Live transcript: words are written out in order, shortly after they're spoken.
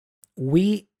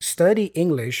We study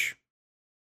English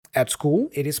at school,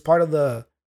 it is part of the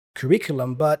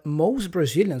curriculum, but most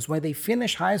Brazilians, when they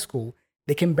finish high school,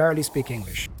 they can barely speak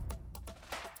English.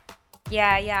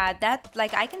 Yeah, that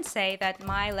like I can say that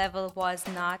my level was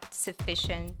not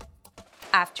sufficient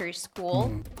after school.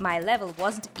 Mhm. My level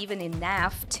wasn't even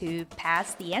enough to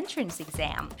pass the entrance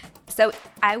exam. So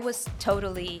I was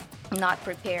totally not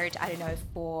prepared, I don't know,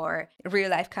 for real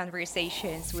life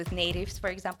conversations with natives, for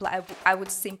example. I would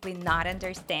simply not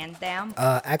understand them.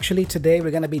 Actually, today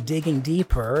we're going to be digging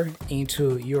deeper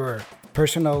into your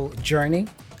personal journey,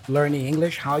 learning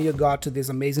English, how you got to this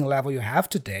amazing level you have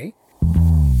today.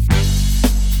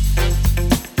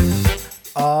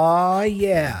 Oh,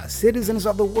 yeah, citizens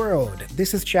of the world.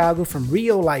 This is Thiago from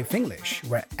Real Life English,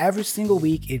 where every single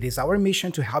week it is our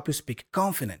mission to help you speak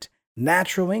confident,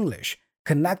 natural English,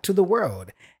 connect to the world,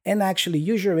 and actually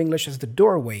use your English as the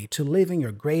doorway to living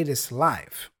your greatest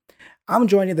life. I'm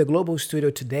joining the global studio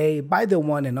today by the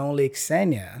one and only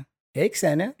Xenia. Hey,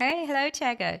 Xenia, Hey, hello,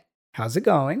 Chago. how's it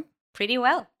going? Pretty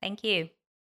well, thank you.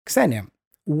 Xenia,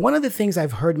 one of the things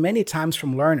I've heard many times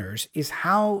from learners is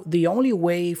how the only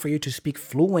way for you to speak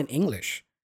fluent English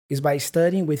is by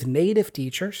studying with native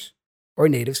teachers or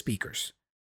native speakers.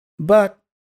 But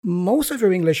most of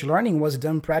your English learning was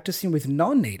done practicing with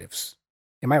non natives.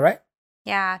 Am I right?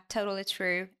 Yeah, totally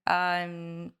true.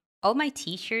 All my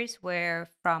teachers were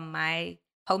from my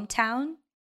hometown.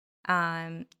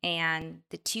 And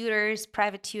the tutors,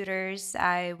 private tutors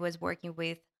I was working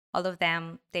with, all of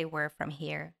them, they were from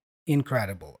here.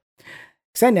 Incredible.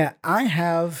 Xenia, I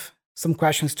have some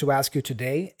questions to ask you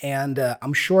today, and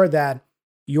I'm sure that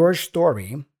your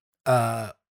story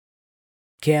uh,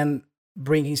 can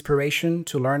bring inspiration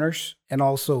to learners and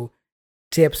also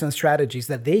tips and strategies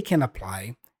that they can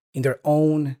apply in their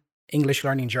own English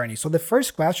learning journey. So, the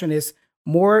first question is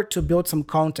more to build some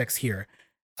context here.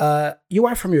 You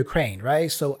are from Ukraine,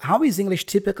 right? So, how is English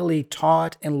typically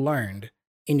taught and learned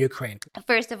in Ukraine?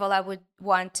 First of all, I would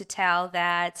want to tell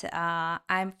that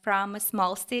I'm from a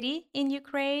small city in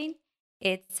Ukraine.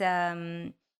 It's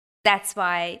That's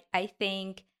why I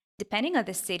think depending on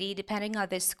the city, depending on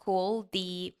the school,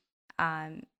 the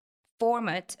um,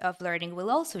 format of learning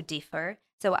will also differ.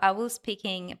 So I will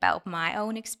speaking about my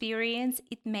own experience.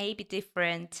 It may be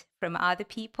different from other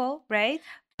people, right?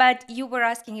 But you were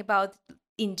asking about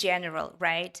in general,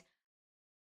 right?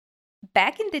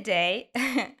 Back in the day,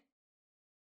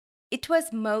 it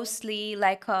was mostly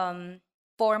like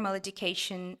formal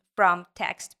education from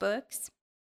textbooks,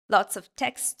 lots of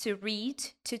text to read,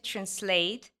 to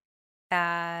translate,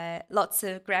 lots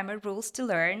of grammar rules to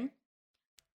learn.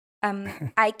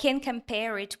 I can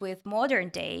compare it with modern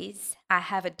days. I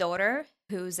have a daughter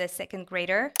who's a second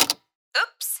grader.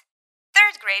 Oops,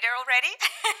 third grader already.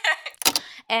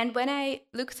 And when I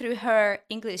look through her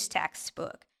English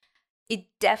textbook, it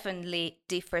definitely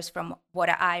differs from what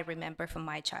I remember from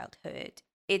my childhood.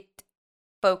 It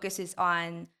focuses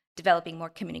on developing more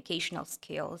communicational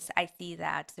skills. I see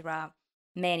that there are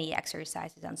many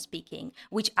exercises on speaking,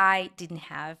 which I didn't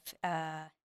have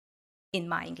in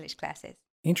my English classes.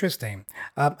 Interesting.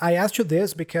 I asked you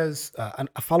this because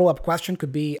a follow up question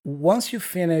could be once you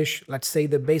finish, let's say,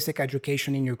 the basic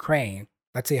education in Ukraine,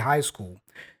 let's say high school,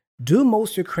 do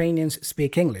most Ukrainians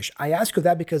speak English? I ask you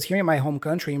that because here in my home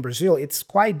country, in Brazil, it's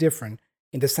quite different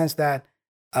in the sense that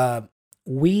uh,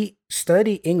 we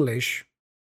study English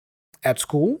at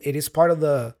school. It is part of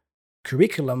the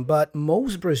curriculum, but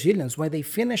most Brazilians, when they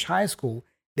finish high school,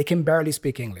 they can barely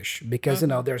speak English because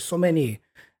Mhm. there are so many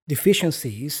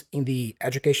deficiencies in the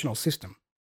educational system.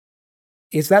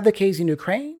 Is that the case in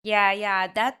Ukraine? Yeah,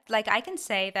 that like I can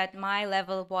say that my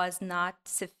level was not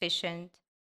sufficient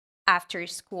after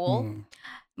school. Mm.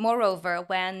 Moreover,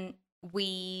 when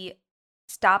we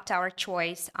stopped our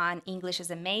choice on English as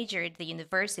a major at the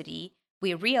university,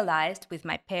 we realized with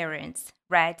my parents,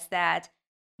 right, that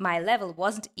my level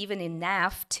wasn't even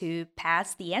enough to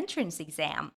pass the entrance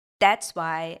exam. That's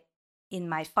why in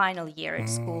my final year at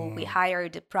school, we Mm.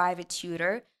 hired a private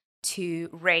tutor to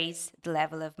raise the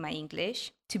level of my English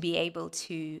to be able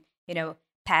to,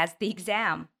 pass the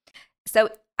exam. So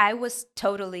I was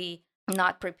totally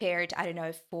not prepared, I don't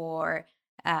know, for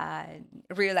uh,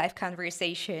 real life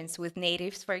conversations with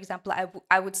natives, for example.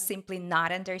 I would simply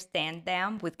not understand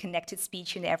them with connected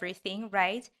speech and everything,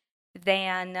 right?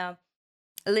 Then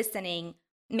listening,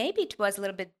 maybe it was a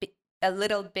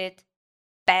little bit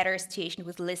better situation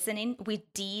with listening. We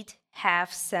did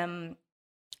have some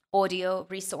audio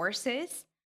resources.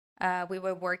 We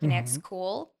were working at Mhm.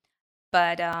 school,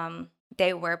 but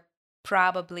they were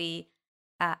probably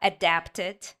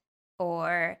adapted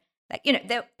or like,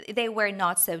 they were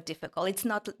not so difficult. It's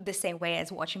not the same way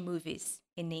as watching movies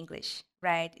in English,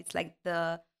 right? It's like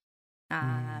Mm.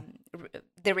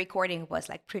 the recording was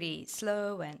like pretty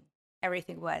slow and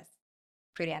everything was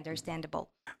pretty understandable.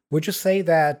 Would you say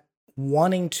that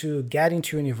wanting to get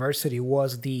into university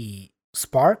was the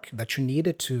spark that you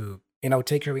needed to,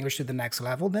 take your English to the next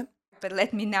level then? But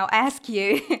let me now ask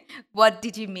you, what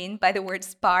did you mean by the word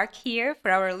spark here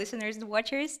for our listeners and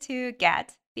watchers to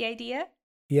get the idea?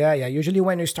 Yeah, yeah. Usually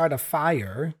when you start a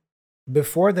fire,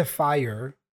 before the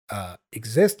fire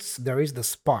exists, there is the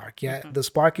spark. Yeah. Hmm. The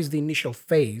spark is the initial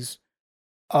phase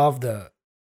of the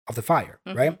fire,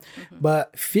 Hmm. right? Hmm.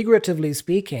 But figuratively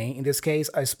speaking, in this case,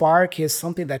 a spark is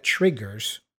something that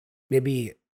triggers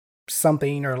maybe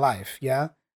something in your life. Yeah.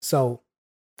 So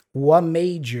what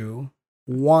made you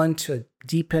want to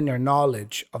deepen your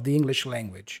knowledge of the English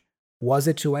language? Was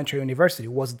it to enter university?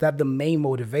 Was that the main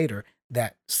motivator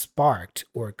that sparked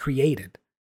or created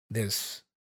this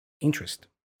interest?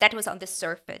 That was on the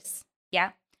surface.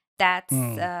 Yeah. That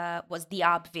Mm, was the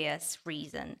obvious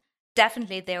reason.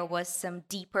 Definitely, there was some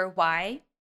deeper why.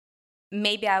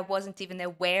 Maybe I wasn't even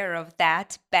aware of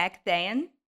that back then.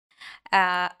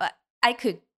 But I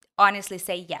could honestly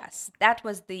say yes. That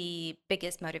was the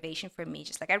biggest motivation for me.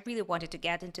 Just like I really wanted to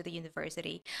get into the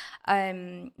university.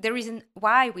 The reason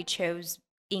why we chose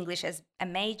English as a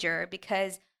major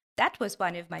because that was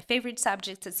one of my favorite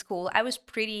subjects at school. I was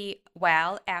pretty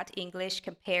well at English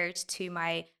compared to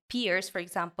my peers. For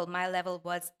example, my level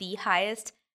was the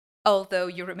highest, although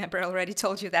you remember I already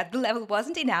told you that the level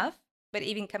wasn't enough. But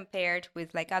even compared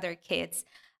with like other kids,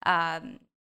 um,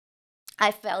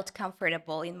 I felt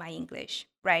comfortable in my English,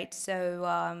 right?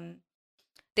 So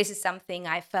this is something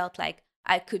I felt like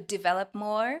I could develop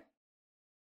more.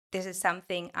 This is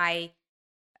something I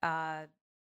uh,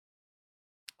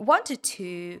 wanted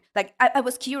to, like, I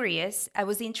was curious. I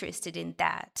was interested in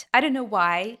that. I don't know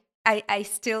why. I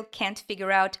still can't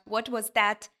figure out what was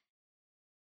that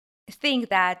thing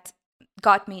that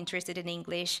got me interested in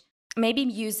English. Maybe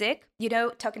music,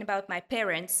 talking about my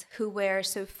parents who were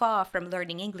so far from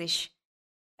learning English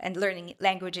and learning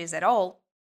languages at all.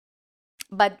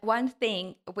 But one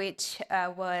thing which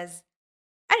was,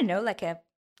 I don't know, like a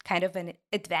kind of an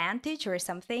advantage or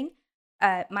something.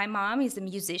 My mom is a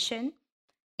musician,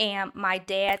 and my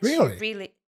dad, she really?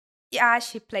 really, yeah,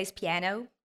 she plays piano.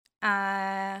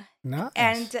 Uh, Nice.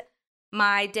 and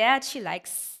my dad, she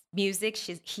likes music.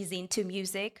 He's into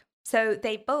music. So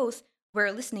they both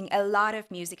were listening a lot of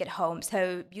music at home.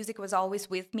 So music was always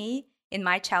with me in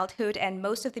my childhood, and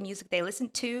most of the music they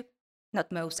listened to,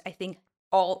 not most, I think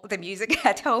all the music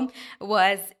at home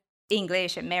was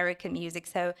English, American music.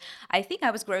 So I think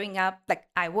I was growing up, like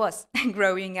I was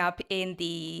growing up in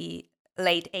the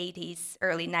late 80s,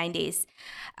 early 90s.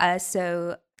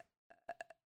 So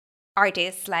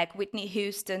artists like Whitney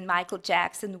Houston, Michael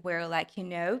Jackson were like,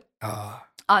 Uh,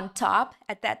 on top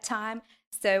at that time.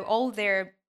 So all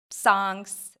their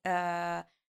songs,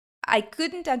 I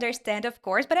couldn't understand, of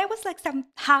course, but I was like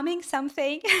humming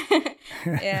something.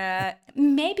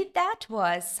 Maybe that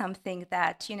was something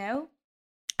that,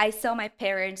 I saw my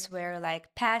parents were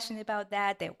like passionate about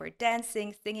that. They were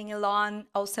dancing, singing along,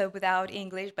 also without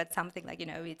English, but something like,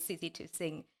 it's easy to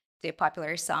sing the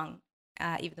popular song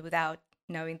even without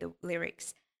knowing the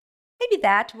lyrics. Maybe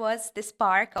that was the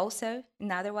spark, also,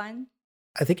 another one.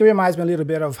 I think it reminds me a little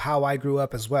bit of how I grew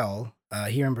up as well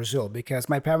here in Brazil, because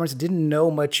my parents didn't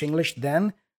know much English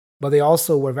then, but they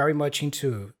also were very much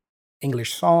into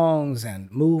English songs and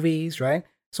movies, right?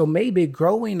 So maybe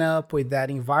growing up with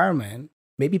that environment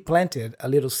maybe planted a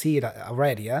little seed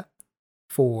already, yeah,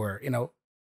 for,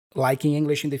 liking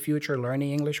English in the future,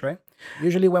 learning English, right?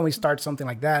 Usually when we start something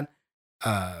like that,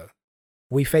 uh,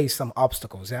 we face some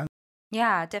obstacles, yeah?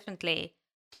 Yeah, definitely.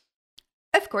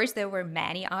 Of course, there were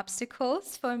many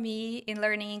obstacles for me in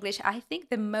learning English. I think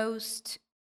the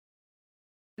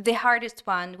hardest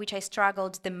one, which I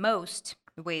struggled the most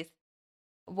with,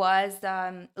 was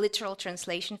literal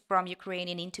translation from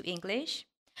Ukrainian into English.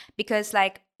 Because,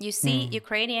 like, you see, Mm,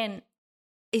 Ukrainian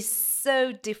is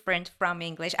so different from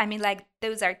English. I mean, like,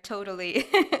 those are totally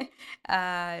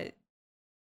uh,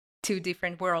 two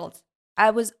different worlds.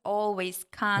 I was always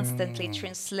constantly mm,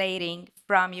 translating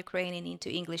from Ukrainian into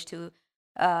English to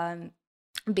um,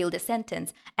 build a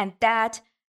sentence, and that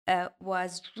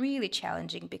was really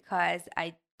challenging because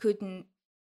I couldn't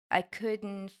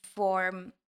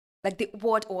form like the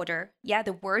word order. Yeah,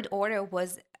 the word order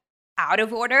was out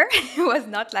of order. It was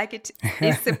not like it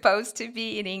is supposed to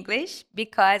be in English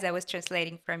because I was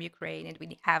translating from Ukraine and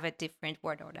we have a different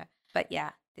word order. But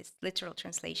yeah, this literal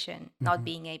translation, not mhm.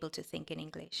 being able to think in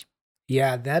English.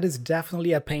 Yeah, that is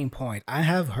definitely a pain point. I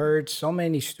have heard so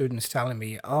many students telling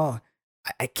me, "Oh,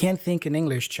 I can't think in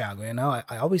English, Thiago.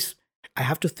 I always I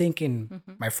have to think in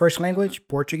Hmm. my first Hmm. language,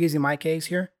 Portuguese in my case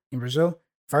here in Brazil,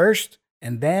 first,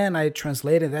 and then I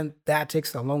translate it. Then that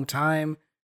takes a long time.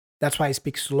 That's why I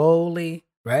speak slowly,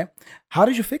 right? How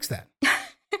did you fix that?"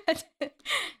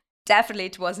 Definitely,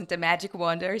 it wasn't a magic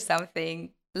wonder or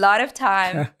something. A lot of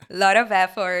time, a lot of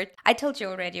effort. I told you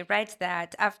already, right,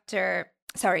 that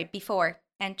before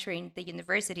entering the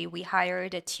university, we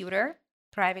hired a tutor,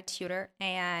 private tutor,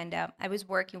 and I was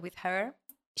working with her.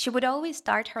 She would always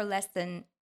start her lesson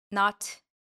not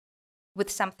with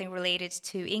something related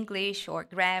to English or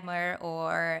grammar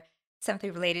or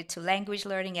something related to language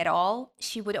learning at all.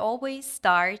 She would always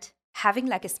start having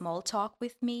like a small talk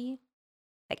with me,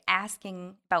 like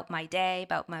asking about my day,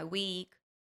 about my week,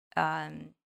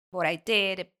 um, what I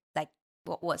did, like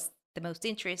what was the most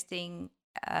interesting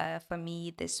for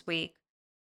me this week.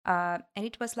 And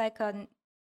it was like an,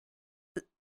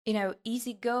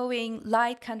 easygoing,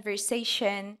 light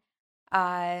conversation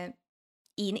uh,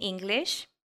 in English.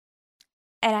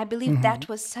 And I believe Hmm. that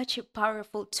was such a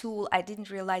powerful tool. I didn't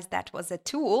realize that was a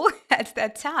tool at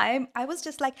that time. I was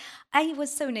just like, I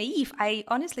was so naive. I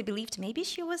honestly believed maybe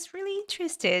she was really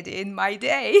interested in my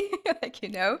day,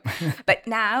 But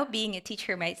now, being a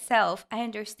teacher myself, I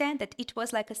understand that it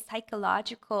was like a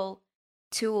psychological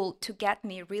tool to get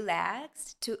me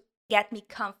relaxed, to get me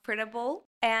comfortable.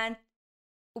 And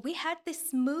we had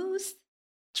this smooth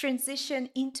transition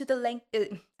into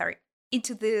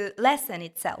into the lesson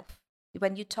itself.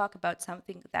 When you talk about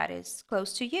something that is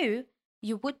close to you,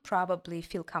 you would probably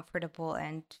feel comfortable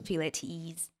and feel at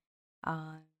ease,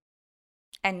 uh,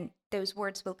 and those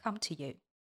words will come to you.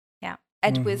 Yeah,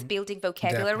 and with Hmm. building Definitely.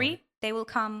 vocabulary, they will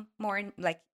come more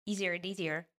like easier and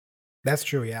easier. That's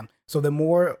true, yeah. So the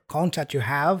more contact you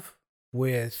have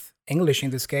with English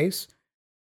in this case,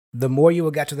 the more you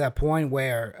will get to that point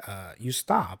where you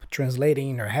stop translating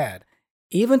in your head,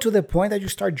 even to the point that you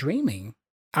start dreaming.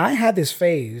 I had this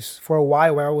phase for a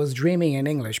while where I was dreaming in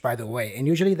English, by the way, and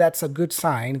usually that's a good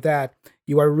sign that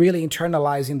you are really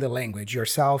internalizing the language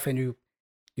yourself and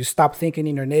you stop thinking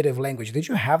in your native language. Did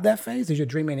you have that phase? Did you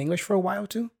dream in English for a while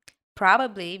too?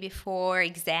 Probably before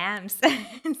exams,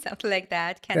 something like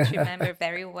that. Can't remember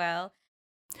very well.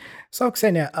 So,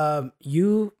 Xenia,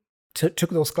 you took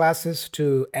those classes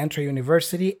to enter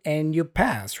university and you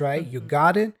passed, right? You Mhm.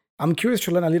 got it. I'm curious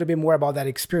to learn a little bit more about that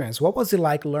experience. What was it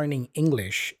like learning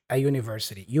English at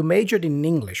university? You majored in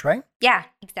English, right? Yeah,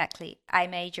 exactly. I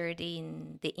majored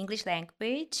in the English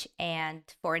language and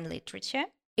foreign literature.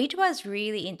 It was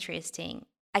really interesting.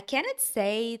 I cannot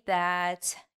say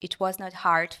that it was not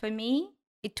hard for me.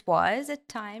 It was at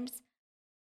times,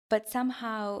 but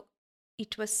somehow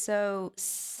it was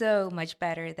so much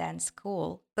better than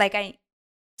school.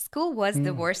 School was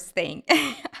the Mm. worst thing.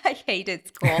 I hated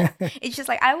school. It's just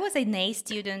like I was an A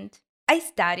student. I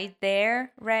studied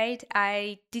there, right?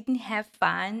 I didn't have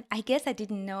fun. I guess I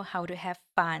didn't know how to have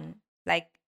fun. Like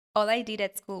all I did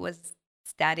at school was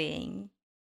studying.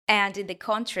 And in the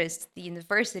contrast, the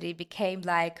university became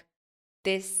like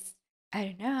this, I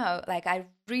don't know, like I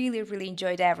really, really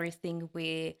enjoyed everything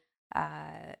we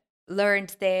uh,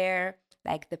 learned there,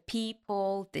 like the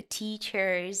people, the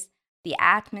teachers, the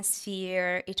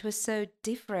atmosphere. It was so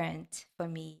different for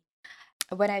me.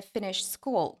 When I finished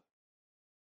school,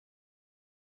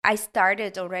 I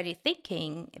started already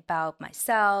thinking about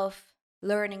myself,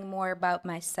 learning more about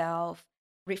myself,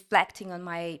 reflecting on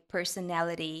my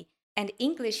personality. And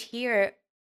English here,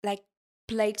 like,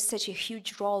 played such a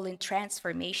huge role in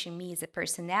transformation me as a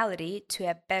personality to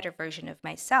a better version of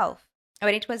myself.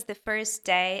 When it was the first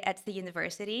day at the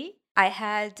university, I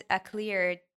had a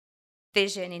clear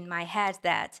vision in my head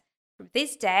that from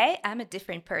this day I'm a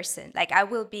different person. Like I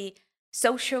will be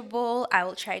sociable, I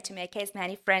will try to make as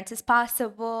many friends as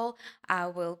possible, I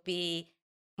will be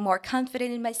more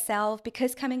confident in myself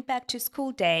because coming back to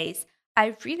school days,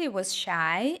 I really was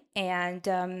shy. And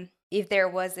if there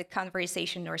was a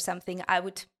conversation or something, I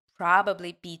would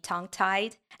probably be tongue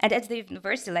tied. And at the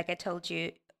university, like I told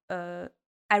you, uh,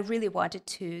 I really wanted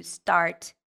to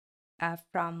start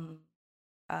from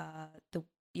the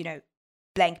you know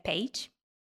blank page,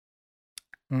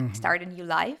 Hmm. start a new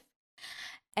life.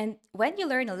 And when you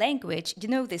learn a language, you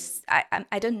know this.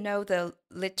 I don't know the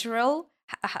literal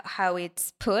how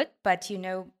it's put, but you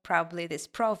know probably this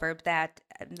proverb that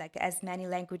like as many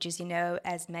languages you know,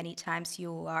 as many times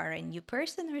you are a new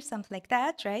person or something like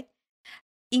that, right?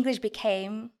 English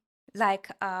became like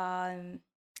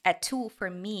a tool for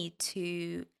me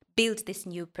to build this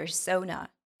new persona,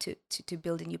 to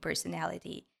build a new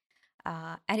personality,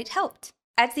 and it helped.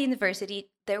 at the university,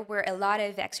 there were a lot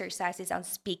of exercises on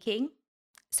speaking.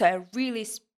 So I really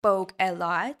spoke a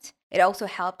lot. It also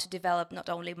helped to develop not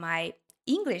only my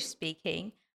English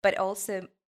speaking, but also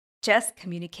just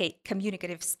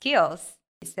communicative skills.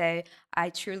 So I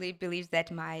truly believe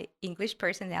that my English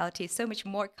personality is so much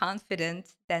more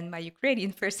confident than my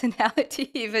Ukrainian personality,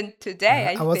 even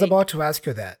today, I I was think. about to ask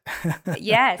you that.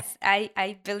 Yes,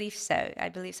 I believe so. I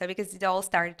believe so because it all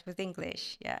started with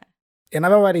English. Yeah. And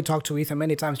I've already talked to Ethan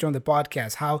many times during the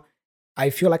podcast how I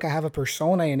feel like I have a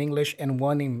persona in English and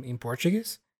one in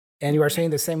Portuguese. And you are Mhm. saying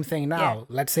the same thing Yeah. now.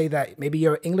 Let's say that maybe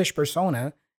your English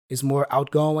persona is more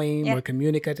outgoing, Yeah. more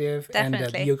communicative, and the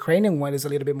Definitely. Ukrainian one is a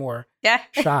little bit more Yeah.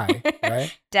 shy, right?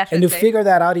 And you Definitely. figure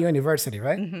that out at university,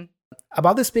 right? Hmm.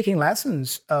 About the speaking lessons,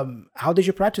 how did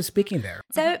you practice speaking there?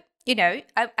 So,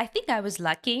 I think I was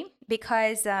lucky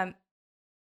because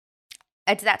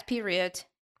at that period,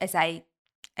 as I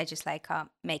just like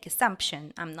make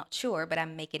assumption. I'm not sure, but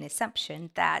I'm making assumption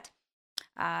that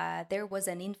there was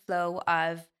an inflow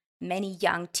of many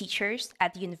young teachers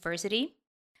at the university.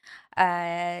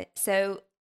 So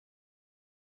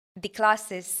the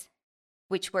classes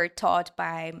which were taught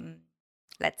by,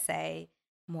 let's say,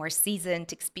 more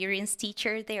seasoned, experienced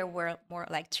teachers, they were more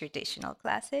like traditional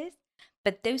classes.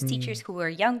 But those teachers Mm. who were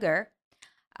younger,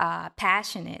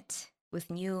 passionate with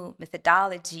new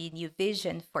methodology, new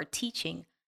vision for teaching.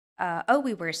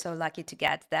 We were so lucky to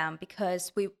get them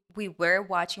because we were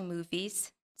watching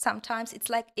movies. Sometimes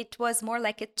it was more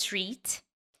like a treat.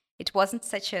 It wasn't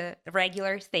such a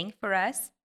regular thing for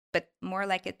us, but more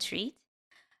like a treat.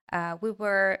 We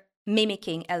were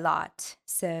mimicking a lot,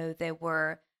 so there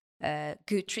were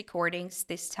good recordings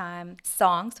this time,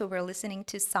 songs. We were listening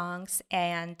to songs,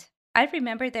 and I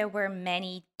remember there were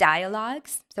many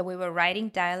dialogues. So we were writing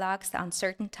dialogues on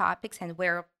certain topics and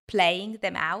we're playing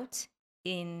them out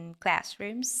in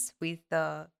classrooms with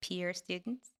the peer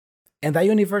students. And that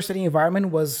university environment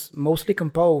was mostly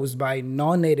composed by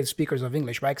non-native speakers of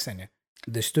English, right, Ksenia?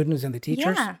 The students and the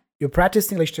teachers. Yeah. You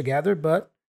practiced English together,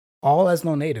 but all as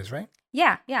non-natives, right?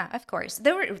 Yeah, of course.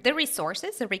 There were the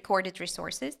resources, the recorded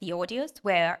resources, the audios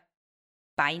were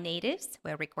by natives,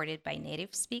 were recorded by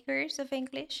native speakers of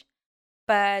English,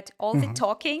 but all the Mhm.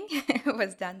 talking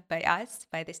was done by us,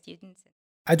 by the students.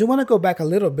 I do want to go back a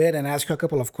little bit and ask you a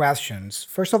couple of questions.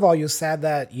 First of all, you said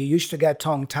that you used to get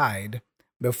tongue-tied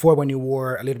before when you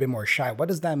were a little bit more shy. What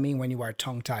does that mean when you are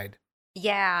tongue-tied?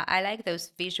 Yeah, I like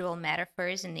those visual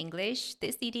metaphors in English.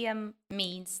 This idiom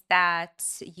means that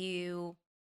you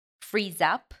freeze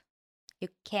up, you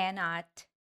cannot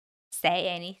say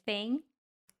anything.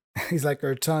 It's like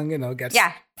your tongue, gets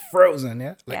Yeah, frozen,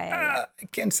 yeah? Like, yeah. I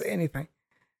can't say anything.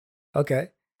 Okay.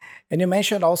 And you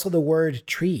mentioned also the word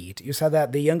treat. You said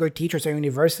that the younger teachers at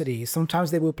university,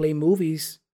 sometimes they will play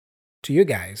movies to you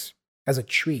guys as a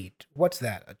treat. What's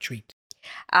that, a treat?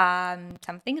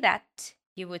 Something that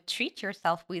you would treat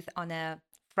yourself with on a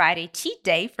Friday cheat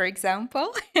day, for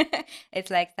example.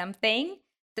 It's like something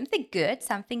good,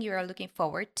 something you are looking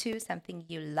forward to, something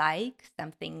you like,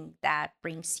 something that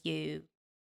brings you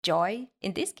joy.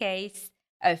 In this case,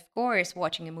 of course,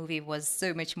 watching a movie was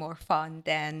so much more fun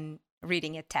than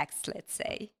reading a text, let's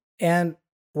say. And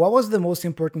what was the most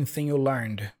important thing you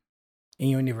learned in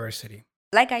university?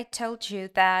 Like I told you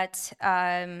that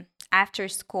after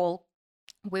school,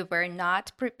 we were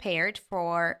not prepared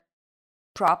for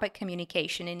proper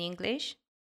communication in English.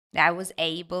 I was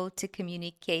able to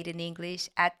communicate in English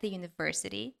at the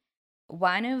university.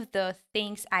 One of the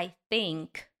things I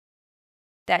think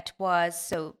that was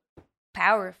so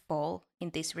powerful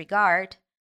in this regard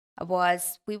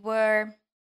was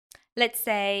let's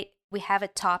say, we have a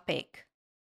topic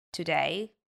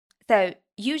today. So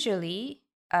usually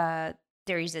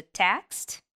there is a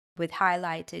text with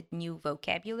highlighted new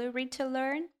vocabulary to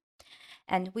learn.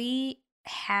 And we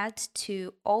had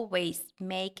to always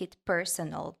make it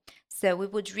personal. So we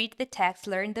would read the text,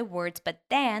 learn the words, but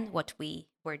then what we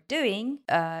were doing,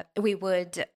 we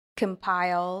would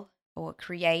compile or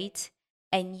create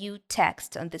a new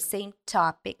text on the same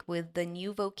topic with the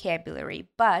new vocabulary,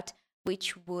 but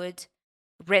which would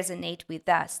resonate with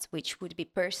us, which would be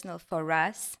personal for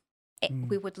us. We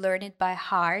Mm. would learn it by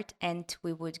heart and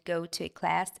we would go to a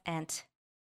class and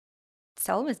it's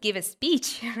almost give a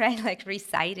speech, right? Like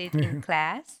recite it in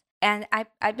class. And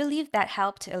I believe that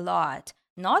helped a lot.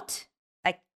 Not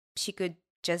like she could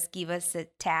just give us a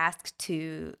task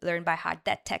to learn by heart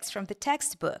that text from the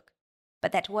textbook,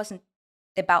 but that wasn't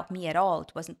about me at all.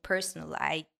 It wasn't personal.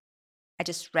 I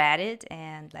just read it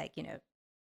and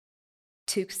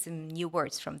took some new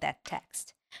words from that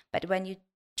text. But when you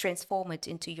transform it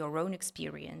into your own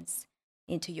experience,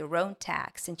 into your own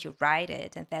text and you write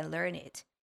it and then learn it.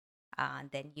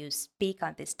 And then you speak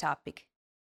on this topic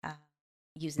uh,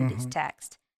 using this Hmm.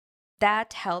 text.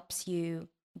 That helps you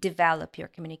develop your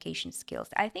communication skills.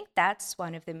 I think that's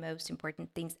one of the most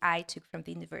important things I took from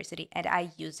the university, and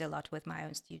I used a lot with my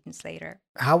own students later.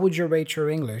 How would you rate your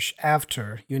English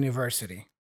after university?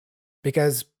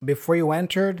 Because before you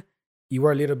entered, you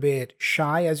were a little bit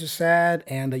shy, as you said,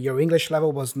 and your English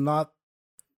level was not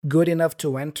good enough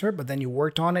to enter, but then you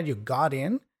worked on it, you got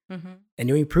in, Mhm. and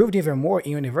you improved even more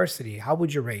in university. How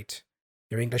would you rate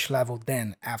your English level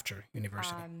then after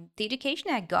university? The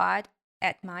education I got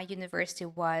at my university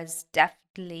was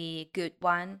definitely a good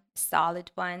one,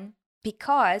 solid one,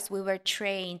 because we were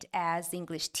trained as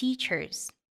English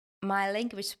teachers. My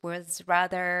language was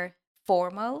rather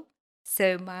formal,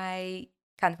 so my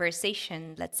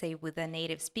conversation, let's say with a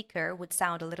native speaker, would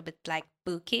sound a little bit like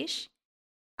bookish.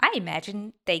 I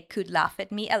imagine they could laugh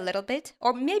at me a little bit,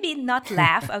 or maybe not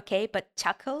laugh, okay, but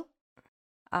chuckle.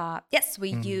 Yes,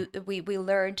 Mhm. we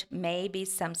learned maybe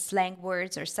some slang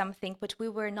words or something, but we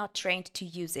were not trained to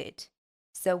use it.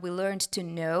 So we learned to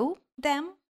know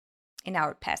them in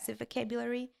our passive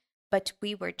vocabulary, but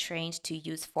we were trained to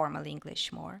use formal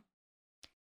English more.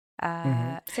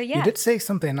 Mhm. So You yeah, did say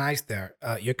something nice there.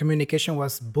 Your communication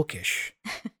was bookish.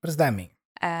 What does that mean?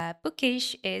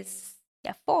 bookish is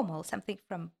yeah formal, something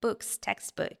from books,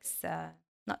 textbooks,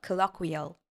 not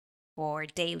colloquial or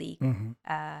daily Hmm.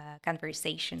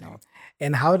 conversational.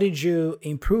 And how did you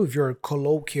improve your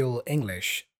colloquial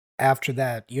English after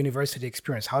that university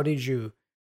experience? How did you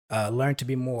learn to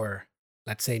be more,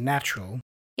 let's say, natural?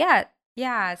 Yeah,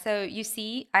 yeah. So you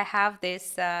see, I have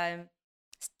this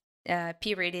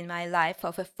period in my life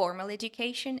of a formal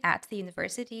education at the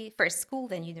university, first school,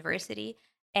 then university,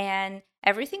 and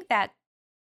everything that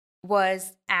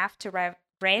was after I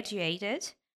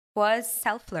graduated was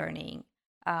self-learning.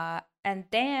 And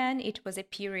then it was a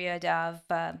period of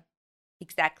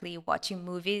exactly watching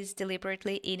movies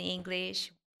deliberately in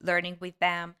English, learning with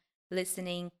them,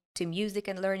 listening to music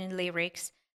and learning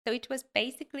lyrics. So it was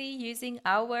basically using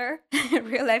our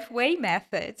real life way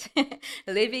method,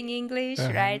 living English,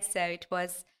 Uh-huh. right? So it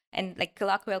was, and like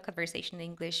colloquial conversation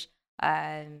English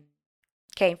um,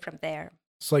 came from there.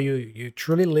 So you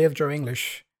truly lived your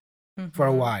English for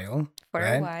a Hmm. while, For a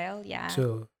right? while, yeah.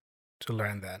 To to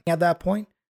learn that. At that point,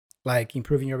 like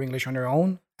improving your English on your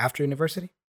own after university.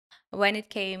 When it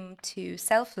came to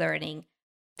self learning,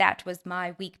 that was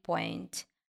my weak point.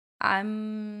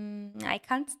 I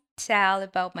can't tell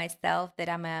about myself that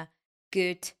I'm a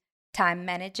good time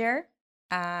manager.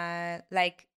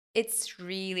 Like it's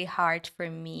really hard for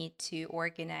me to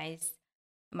organize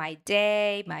my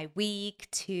day, my week,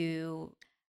 to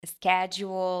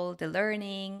schedule the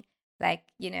learning. Like,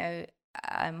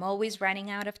 I'm always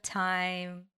running out of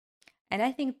time. And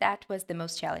I think that was the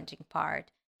most challenging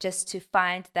part, just to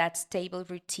find that stable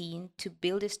routine to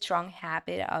build a strong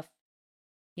habit of,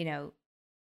 you know,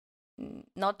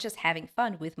 not just having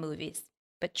fun with movies,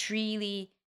 but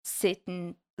really sit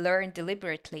and learn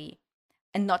deliberately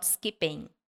and not skipping.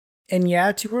 And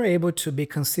yet you were able to be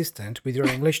consistent with your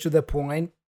English to the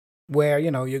point where,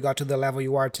 you got to the level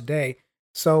you are today.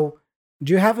 So,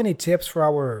 do you have any tips for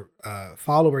our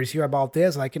followers here about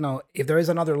this? Like, if there is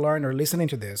another learner listening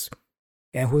to this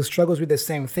and who struggles with the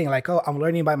same thing, like, oh, I'm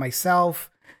learning by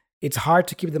myself. It's hard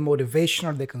to keep the motivation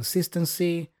or the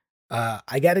consistency.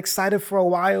 I get excited for a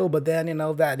while, but then,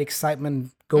 that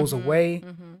excitement goes Hmm. away.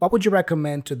 Hmm. What would you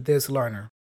recommend to this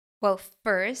learner? Well,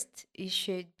 first, you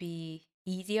should be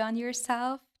easy on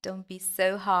yourself. Don't be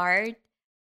so hard.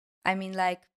 I mean,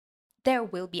 like, there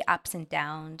will be ups and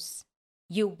downs.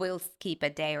 You will skip a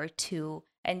day or two,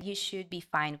 and you should be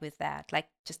fine with that. Like,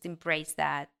 just embrace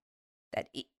that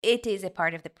it is a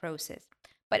part of the process.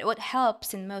 But what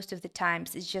helps in most of the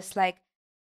times is just like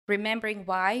remembering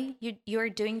why you're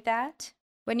doing that.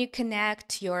 When you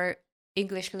connect your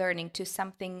English learning to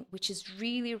something which is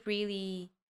really,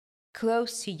 really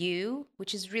close to you,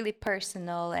 which is really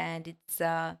personal, and it's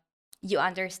you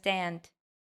understand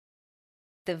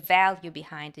the value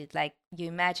behind it. Like you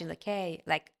imagine, like, hey,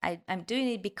 like I'm doing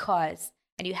it because,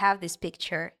 and you have this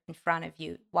picture in front of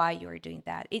you why you're doing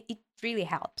that. It really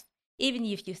helps. Even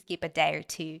if you skip a day or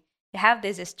two, you have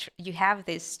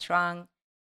this strong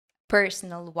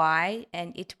personal why,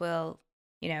 and it will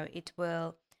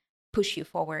push you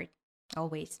forward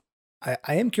always.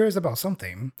 I am curious about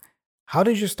something. How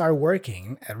did you start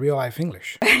working at Real Life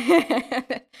English?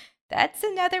 That's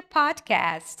another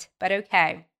podcast, but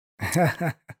okay.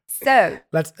 So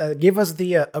Let's give us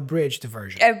the abridged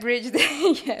version. abridged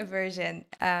yeah, version.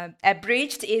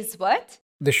 Abridged is what?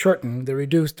 The shortened, the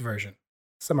reduced version.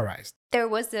 summarized? There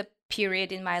was a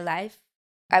period in my life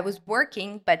I was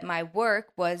working, but my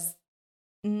work was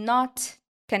not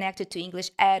connected to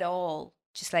English at all.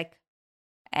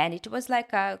 And it was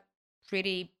like a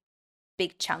pretty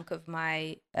big chunk of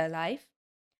my life.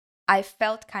 I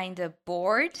felt kind of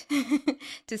bored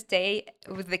to stay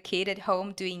with the kid at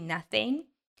home doing nothing.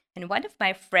 And one of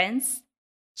my friends,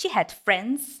 she had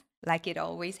friends, like it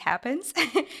always happens,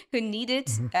 who needed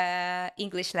Hmm.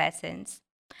 English lessons.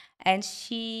 And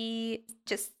she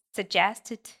just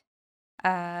suggested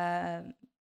uh,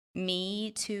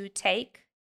 me to take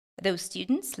those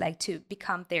students, like to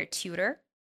become their tutor.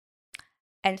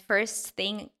 And first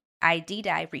thing I did,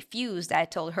 I refused. I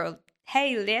told her,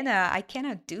 "Hey, Lena, I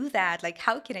cannot do that. Like,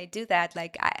 how can I do that?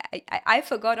 Like, I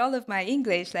forgot all of my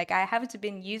English. Like, I haven't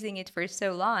been using it for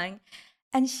so long."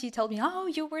 And she told me, "Oh,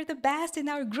 you were the best in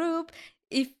our group.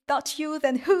 If not you,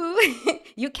 then who?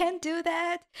 You can't do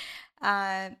that."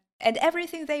 And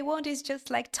everything they want is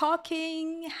just like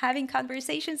talking, having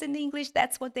conversations in English.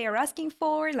 That's what they are asking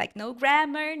for. Like, no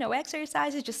grammar, no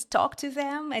exercises, just talk to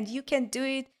them, and you can do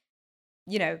it,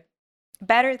 you know,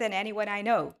 better than anyone I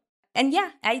know. And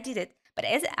yeah, I did it. But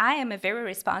as I am a very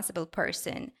responsible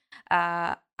person,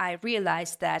 I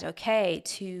realized that, okay,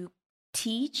 to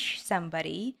teach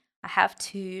somebody, I have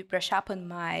to brush up on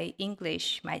my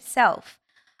English myself.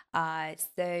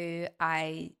 So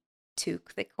I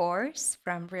took the course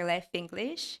from Real Life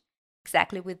English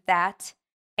exactly with that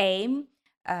aim,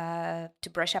 to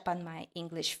brush up on my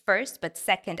English first. But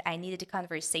second, I needed a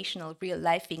conversational real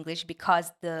life English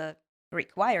because the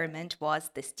requirement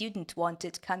was the student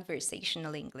wanted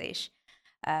conversational English.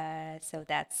 So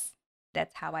that's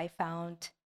how I found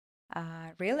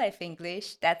real life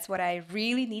English. That's what I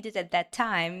really needed at that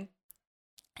time.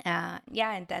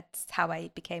 Yeah, and that's how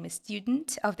I became a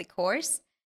student of the course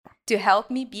to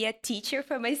help me be a teacher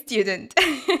for my student.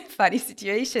 Funny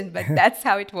situation, but that's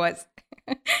how it was.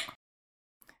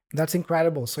 That's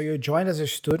incredible. So you joined as a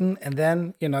student, and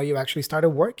then you actually started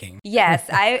working. Yes,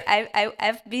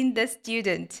 I've been the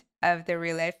student of the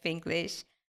real life English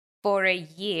for a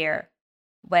year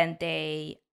when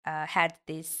they had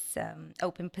this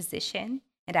open position,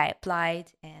 and I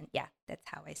applied, and yeah, that's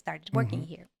how I started working Hmm.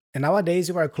 here. And nowadays,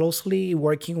 you are closely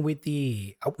working with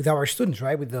our students,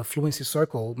 right? With the Fluency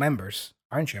Circle members,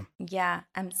 aren't you? Yeah,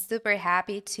 I'm super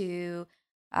happy to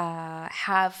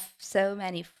have so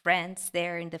many friends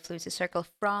there in the Fluency Circle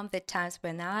from the times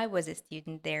when I was a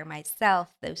student there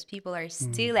myself. Those people are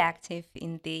Mm. still active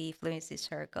in the Fluency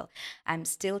Circle. I'm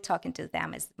still talking to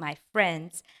them as my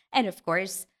friends. And of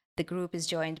course, the group is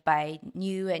joined by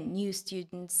new and new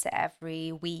students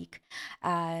every week.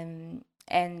 And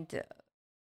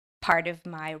part of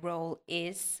my role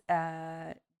is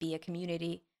be a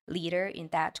community leader in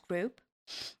that group.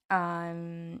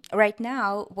 Right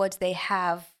now, what they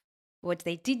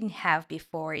didn't have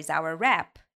before is our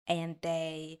rep, and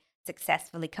they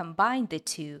successfully combined the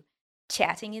two.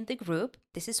 Chatting in the group,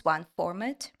 this is one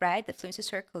format, right? The Fluency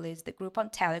Circle is the group on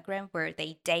Telegram where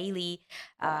they daily,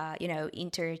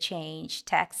 interchange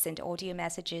texts and audio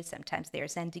messages. Sometimes they're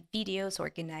sending videos,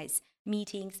 organize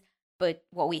meetings. But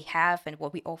what we have and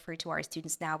what we offer to our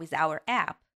students now is our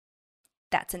app.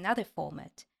 That's another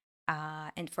format.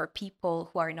 And for people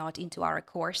who are not into our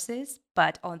courses,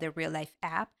 but on the real life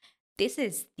app, this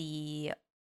is the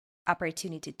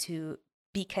opportunity to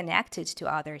be connected to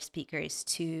other speakers,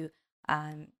 to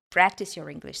practice your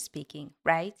English speaking,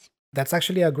 right? That's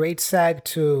actually a great seg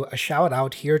to a shout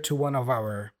out here to one of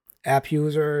our app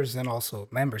users and also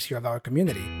members here of our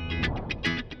community.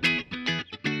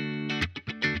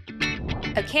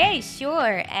 Okay,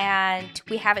 sure. And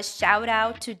we have a shout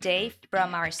out today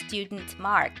from our student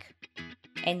Mark.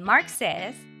 And Mark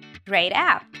says, "Great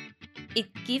app. It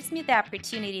gives me the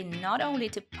opportunity not only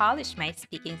to polish my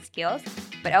speaking skills,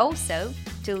 but also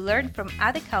to learn from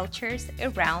other cultures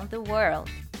around the world."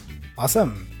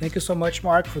 Awesome. Thank you so much,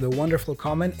 Mark, for the wonderful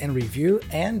comment and review.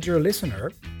 And dear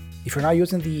listener, if you're not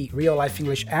using the Real Life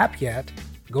English app yet,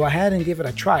 go ahead and give it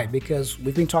a try because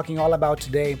we've been talking all about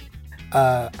today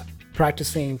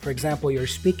practicing, for example, you're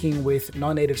speaking with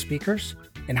non-native speakers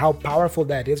and how powerful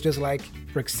that is. Just like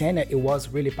for Xenia, it was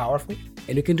really powerful.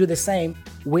 And you can do the same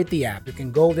with the app. You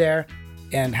can go there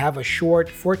and have a short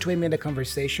 4 to 8 minute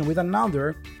conversation with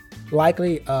another,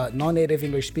 likely non-native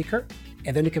English speaker,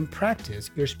 and then you can practice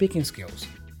your speaking skills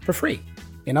for free,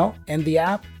 And the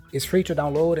app is free to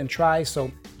download and try.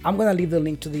 So I'm gonna leave the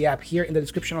link to the app here in the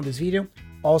description of this video.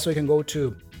 Also, you can go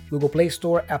to Google Play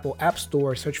Store, Apple App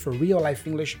Store, search for Real Life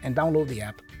English and download the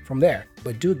app from there.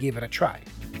 But do give it a try.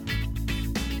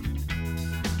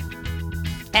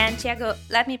 And Tiago,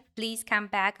 let me please come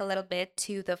back a little bit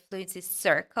to the Fluency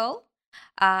Circle.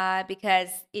 because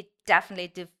it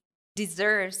definitely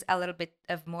deserves a little bit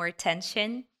of more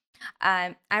attention.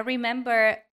 I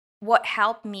remember what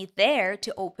helped me there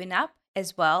to open up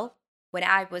as well when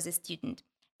I was a student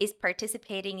is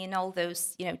participating in all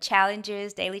those,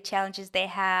 challenges, daily challenges they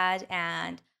had,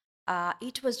 and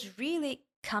it was really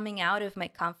coming out of my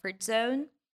comfort zone.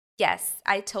 Yes,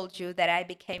 I told you that I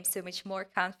became so much more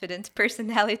confident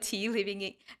personality living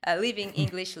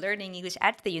English, learning English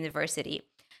at the university.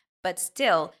 But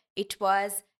still, it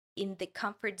was in the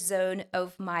comfort zone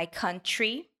of my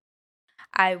country.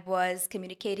 I was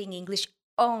communicating English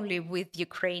only with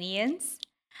Ukrainians.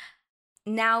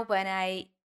 Now, when I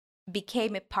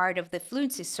became a part of the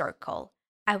fluency circle,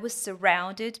 I was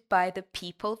surrounded by the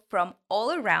people from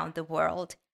all around the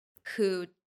world who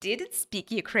didn't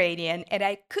speak Ukrainian, and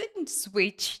I couldn't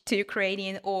switch to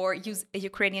Ukrainian or use a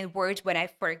Ukrainian word when I,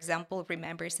 for example,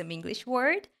 remember some English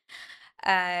word.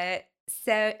 Uh,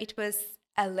 so it was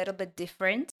a little bit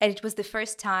different. And it was the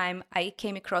first time I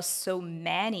came across so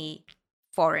many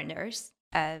foreigners,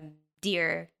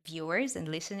 dear viewers and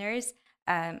listeners.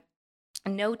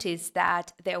 Notice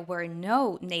that there were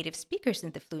no native speakers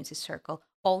in the Fluency Circle.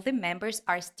 All the members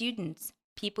are students,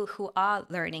 people who are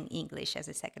learning English as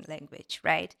a second language,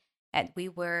 right? And we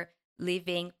were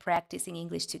living, practicing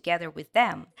English together with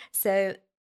them. So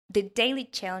the daily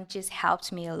challenges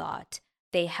helped me a lot.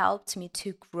 They helped me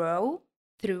to grow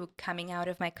through coming out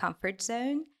of my comfort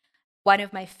zone. One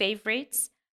of my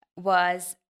favorites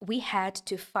was we had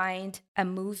to find a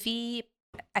movie,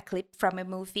 a clip from a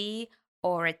movie,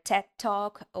 or a TED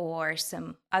talk, or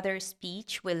some other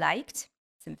speech we liked,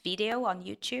 some video on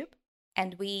YouTube,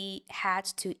 and we had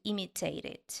to imitate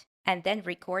it and then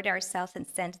record ourselves and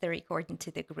send the recording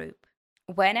to the group.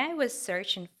 When I was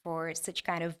searching for such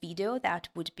kind of video that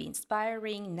would be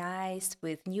inspiring, nice,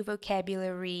 with new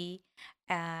vocabulary,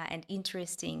 and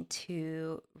interesting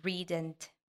to read and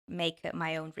make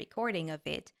my own recording of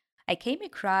it, I came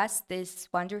across this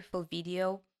wonderful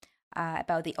video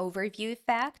about the overview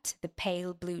effect, the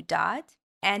pale blue dot.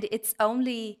 And it's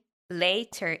only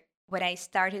later, when I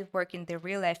started working the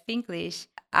real life English,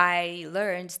 I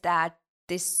learned that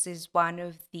this is one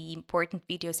of the important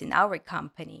videos in our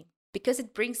company because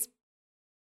it brings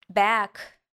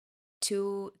back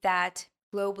to that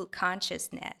global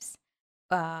consciousness.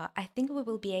 I think we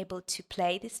will be able to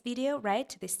play this video, right,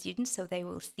 to the students so they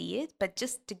will see it. But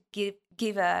just to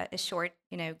give a short,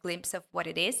 glimpse of what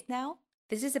it is now.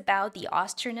 This is about the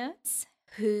astronauts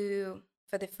who,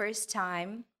 for the first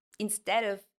time, instead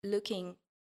of looking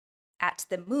at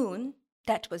the moon,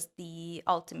 that was the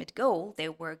ultimate goal, they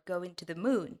were going to the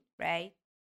moon, right?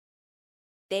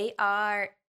 They are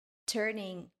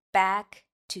turning back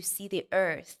to see the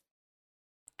Earth.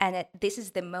 And this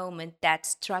is the moment that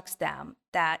strikes them,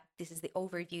 that this is the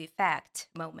overview effect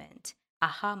moment,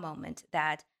 aha moment,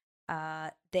 that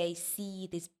they see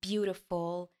this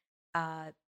beautiful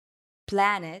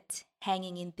planet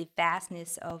hanging in the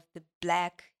vastness of the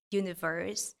black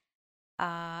universe.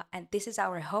 And this is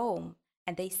our home.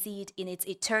 And they see it in its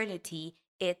eternity.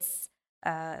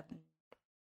 Um,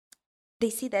 they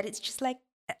see that it's just like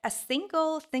a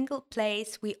single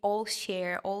place we all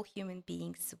share, all human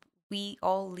beings. We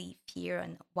all live here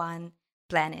on one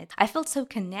planet. I felt so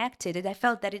connected, and I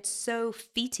felt that it's so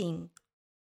fitting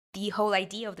the whole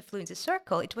idea of the Fluency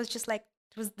Circle. It was just like,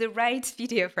 it was the right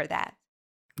video for that.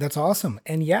 That's awesome.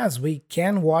 And yes, we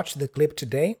can watch the clip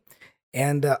today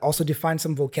and also define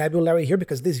some vocabulary here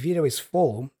because this video is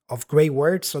full of great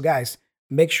words. So, guys,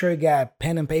 make sure you get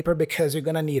pen and paper because you're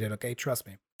going to need it, okay? Trust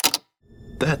me.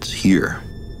 That's here.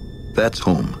 That's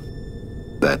home.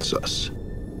 That's us.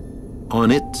 On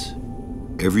it,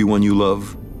 everyone you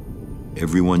love,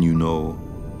 everyone you know,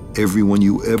 everyone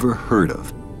you ever heard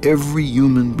of, every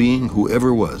human being who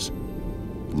ever was,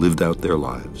 lived out their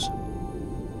lives.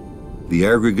 The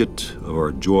aggregate of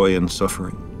our joy and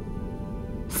suffering,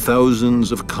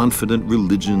 thousands of confident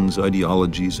religions,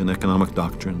 ideologies, and economic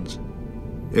doctrines,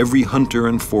 every hunter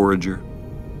and forager,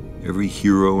 every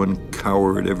hero and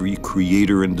coward, every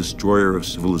creator and destroyer of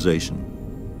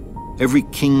civilization, every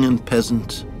king and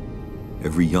peasant,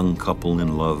 every young couple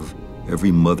in love,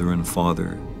 every mother and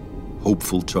father,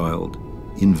 hopeful child,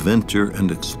 inventor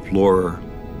and explorer,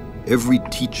 every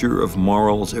teacher of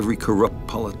morals, every corrupt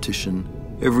politician,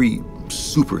 every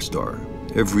superstar,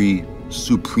 every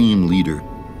supreme leader,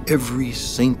 every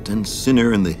saint and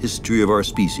sinner in the history of our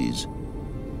species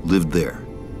lived there,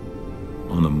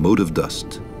 on a mote of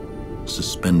dust,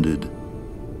 suspended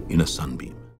in a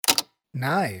sunbeam.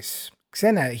 Nice.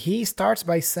 Xena, he starts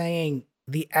by saying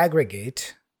the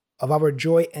aggregate of our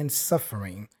joy and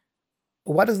suffering.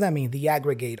 What does that mean, the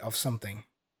aggregate of something?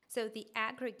 So the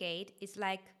aggregate is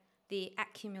like the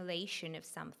accumulation of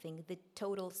something, the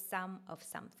total sum of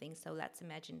something. So let's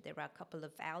imagine there are a couple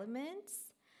of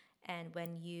elements, and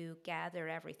when you gather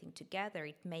everything together,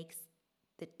 it makes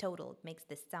the total, it makes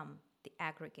the sum, the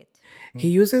aggregate. He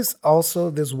uses also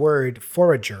this word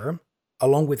forager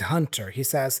along with hunter. He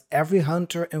says every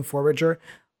hunter and forager.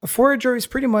 A forager is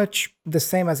pretty much the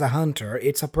same as a hunter.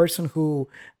 It's a person who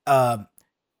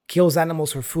kills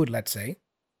animals for food, let's say.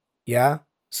 Yeah.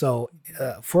 So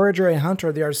forager and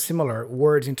hunter, they are similar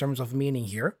words in terms of meaning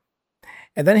here.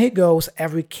 And then he goes,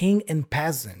 every king and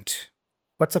peasant.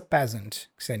 What's a peasant,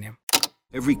 Xenia?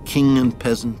 Every king and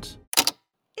peasant.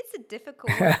 It's a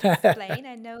difficult word to explain.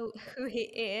 I know who he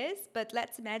is, but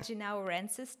let's imagine our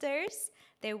ancestors.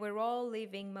 They were all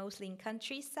living mostly in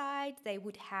countryside. They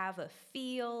would have a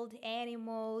field,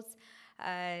 animals,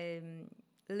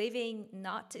 living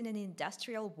not in an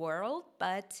industrial world,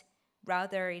 but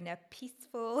rather in a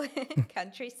peaceful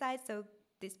countryside. So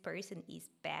this person is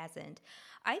peasant.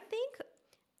 I think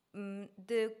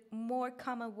the more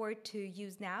common word to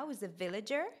use now is a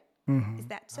villager. Is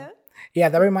that so? Yeah,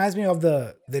 that reminds me of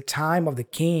the time of the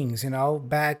kings,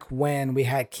 back when we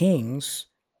had kings,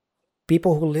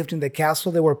 people who lived in the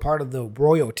castle, they were part of the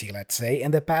royalty, let's say,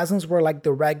 and the peasants were like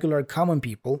the regular common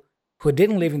people who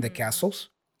didn't live in the castles.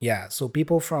 Yeah, so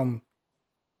people from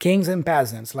kings and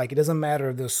peasants, like it doesn't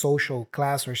matter the social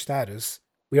class or status,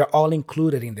 we are all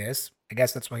included in this. I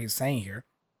guess that's what he's saying here.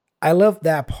 I love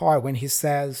that part when he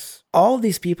says all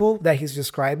these people that he's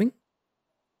describing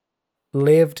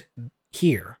lived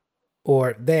here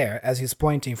or there, as he's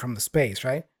pointing from the space,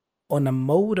 right? On a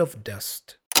mote of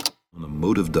dust. On a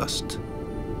mote of dust,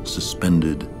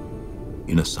 suspended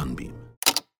in a sunbeam.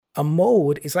 A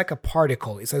mote is like a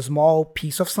particle. It's a small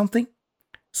piece of something.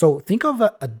 So think of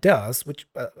a dust, which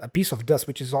a piece of dust,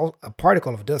 which is all a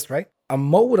particle of dust, right? A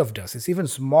mote of dust is even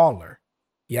smaller.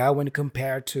 Yeah, when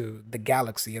compared to the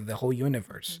galaxy and the whole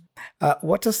universe.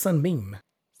 What's a sunbeam?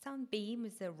 Sunbeam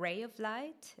is a ray of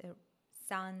light, a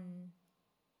sun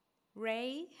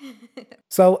ray.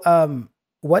 So,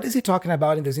 what is he talking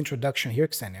about in this introduction here,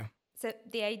 Xenia? So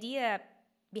the idea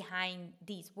behind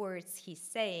these words he's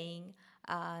saying,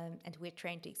 and we're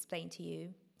trying to explain to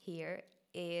you here,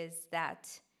 is that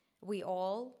we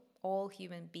all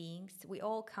human beings, we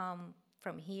all come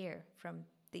from here, from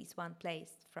this one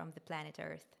place, from the planet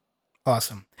Earth.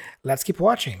 Awesome. Let's keep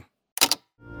watching.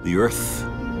 The Earth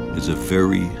is a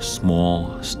very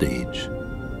small stage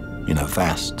in a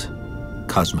vast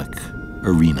cosmic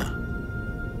arena.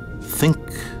 Think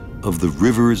of the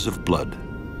rivers of blood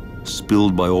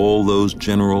spilled by all those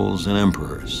generals and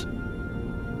emperors,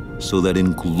 so that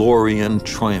in glory and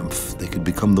triumph they could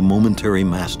become the momentary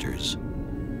masters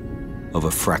of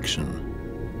a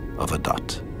fraction of a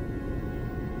dot.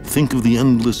 Think of the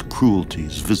endless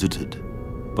cruelties visited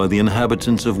by the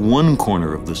inhabitants of one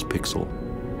corner of this pixel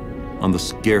on the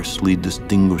scarcely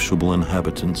distinguishable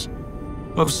inhabitants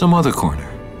of some other corner.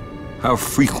 How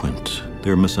frequent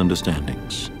their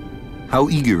misunderstandings, how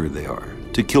eager they are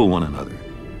to kill one another,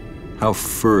 how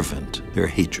fervent their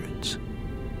hatreds.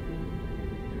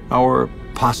 Our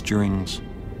posturings,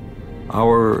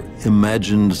 our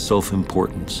imagined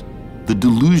self-importance, the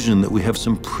delusion that we have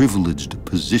some privileged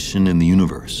position in the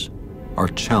universe are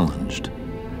challenged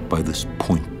by this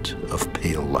point of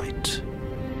pale light.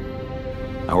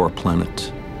 Our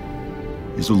planet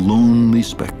is a lonely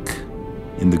speck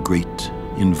in the great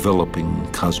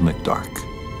enveloping cosmic dark.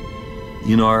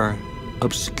 In our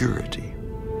obscurity,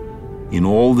 in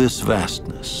all this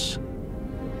vastness,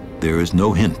 there is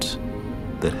no hint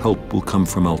that help will come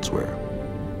from elsewhere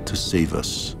to save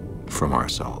us from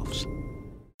ourselves.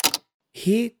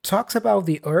 He talks about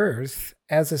the Earth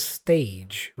as a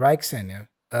stage, right, Xenia?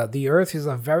 The Earth is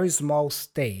a very small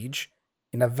stage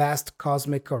in a vast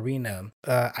cosmic arena.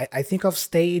 I think of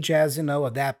stage as,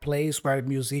 that place where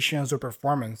musicians or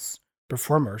performers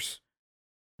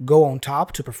go on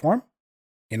top to perform,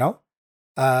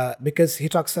 because he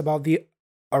talks about the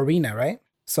arena, right?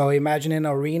 So imagine an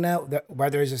arena where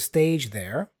there is a stage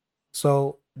there.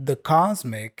 So the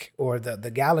cosmic or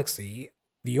the galaxy,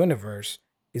 the universe,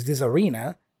 is this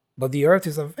arena, but the Earth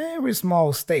is a very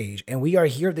small stage. And we are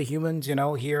here, the humans,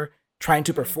 here trying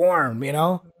to perform,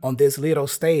 on this little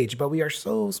stage, but we are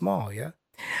so small, yeah?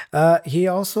 He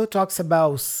also talks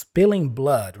about spilling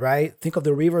blood, right? Think of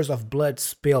the rivers of blood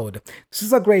spilled. This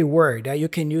is a great word. You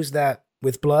can use that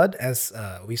with blood, as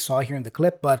we saw here in the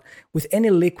clip, but with any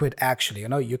liquid, actually.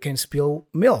 You can spill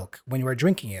milk when you are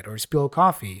drinking it, or spill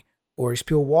coffee, or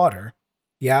spill water.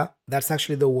 Yeah, that's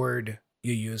actually the word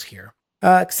you use here.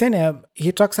 Xenia,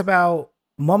 he talks about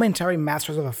momentary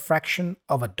masters of a fraction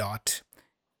of a dot.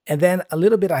 And then a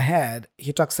little bit ahead,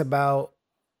 he talks about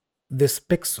this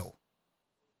pixel.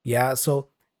 Yeah, so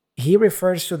he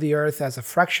refers to the Earth as a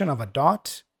fraction of a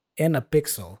dot and a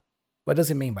pixel. What does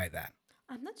he mean by that?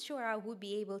 I'm not sure I would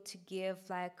be able to give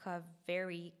like a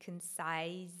very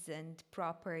concise and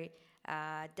proper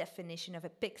definition of a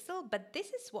pixel, but this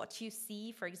is what you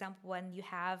see, for example, when you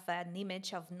have an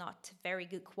image of not very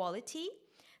good quality.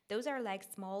 Those are like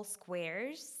small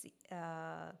squares,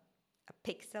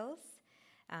 pixels.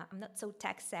 I'm not so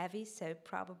tech savvy, so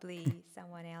probably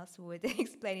someone else would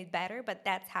explain it better, but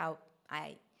that's how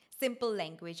simple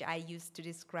language I use to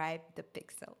describe the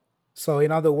pixel. So,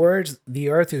 in other words, the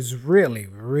Earth is really,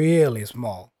 really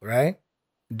small, right?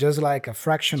 Just like a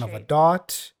fraction of a True.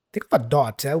 dot. Think of a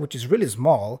dot, which is really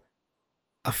small,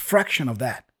 a fraction of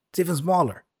that. It's even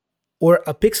smaller. Or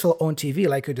a pixel on TV,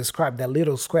 like you described, that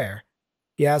little square.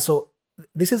 Yeah, so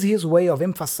this is his way of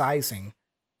emphasizing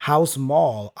how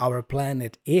small our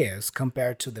planet is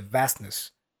compared to the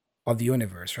vastness of the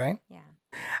universe, right? Yeah.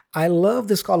 I love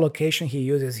this collocation he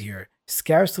uses here,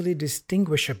 scarcely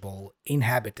distinguishable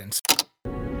inhabitants.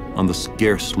 On the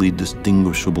scarcely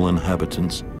distinguishable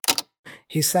inhabitants.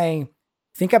 He's saying,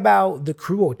 think about the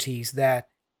cruelties that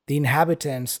the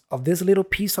inhabitants of this little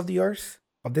piece of the earth,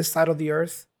 of this side of the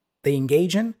earth, they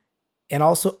engage in, and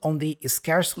also on the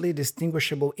scarcely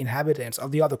distinguishable inhabitants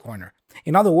of the other corner.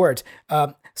 In other words,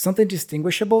 something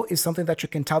distinguishable is something that you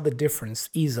can tell the difference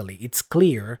easily. It's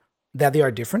clear that they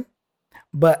are different,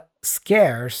 but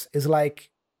scarce is like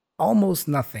almost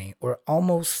nothing or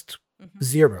almost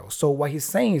zero. So what he's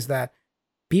saying is that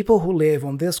people who live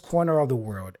on this corner of the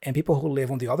world and people who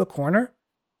live on the other corner,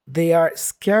 they are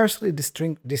scarcely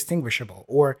distinguishable,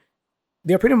 or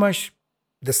they're pretty much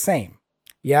the same.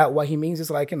 Yeah, what he means is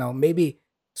like, maybe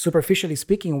superficially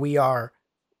speaking, we are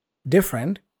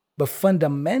different, but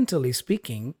fundamentally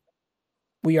speaking,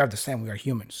 we are the same. We are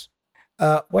humans.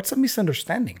 What's a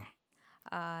misunderstanding?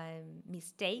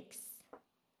 Mistakes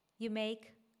you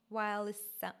make while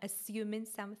assuming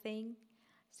something.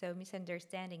 So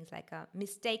misunderstanding is like a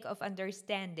mistake of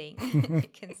understanding. I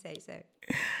can say so.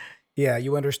 Yeah,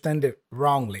 you understand it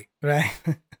wrongly, right?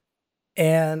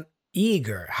 And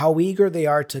eager, how eager they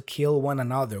are to kill one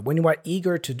another. When you are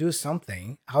eager to do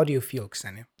something, how do you feel,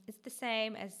 Ksenia? It's the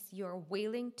same as you're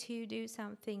willing to do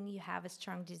something, you have a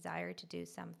strong desire to do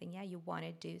something. Yeah, you want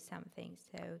to do something.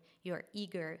 So you're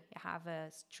eager, you have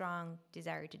a strong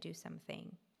desire to do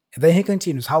something. And then he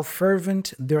continues, how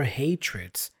fervent their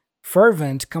hatreds.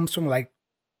 Fervent comes from like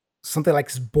something like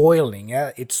it's boiling.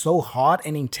 Yeah, it's so hot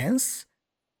and intense.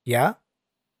 Yeah,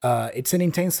 it's an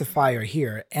intensifier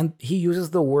here, and he uses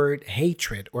the word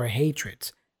hatred or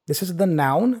hatreds. This is the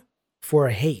noun for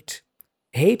hate.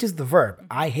 Hate is the verb.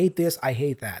 I hate this, I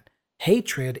hate that.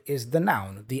 Hatred is the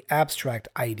noun, the abstract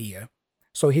idea.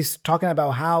 So he's talking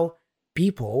about how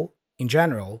people in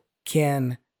general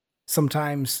can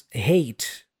sometimes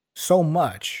hate so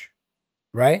much,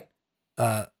 right?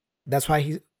 That's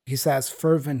why he says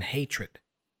fervent hatred.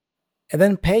 And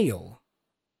then pale.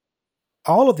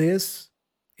 All of this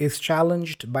is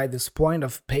challenged by this point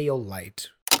of pale light.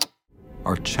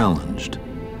 Are challenged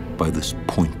by this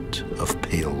point of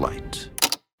pale light.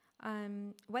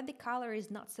 When the color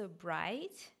is not so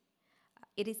bright,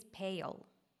 it is pale,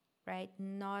 right?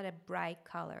 Not a bright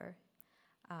color,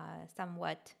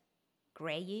 somewhat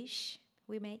grayish,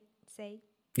 we may say.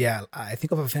 Yeah, I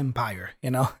think of a vampire,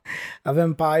 a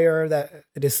vampire that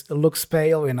it looks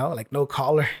pale, like no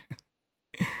color,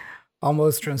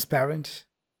 almost transparent.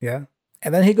 Yeah.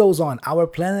 And then he goes on, our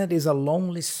planet is a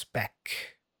lonely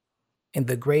speck in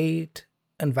the great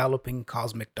enveloping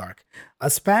cosmic dark. A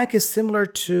speck is similar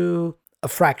to a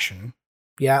fraction,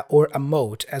 yeah, or a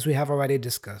mote, as we have already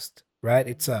discussed, right?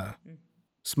 It's a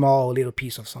small little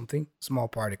piece of something, small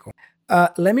particle.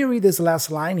 Let me read this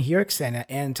last line here, Ksenia,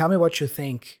 and tell me what you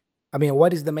think. I mean,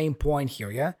 what is the main point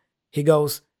here, yeah? He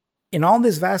goes, in all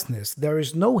this vastness, there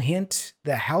is no hint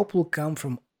that help will come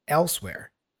from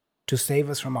elsewhere to save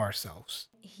us from ourselves.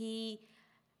 He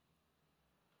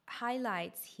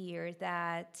highlights here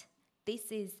that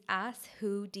this is us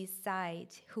who decide,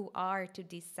 who are to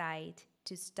decide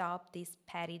to stop these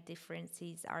petty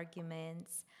differences,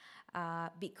 arguments,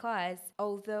 because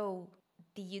although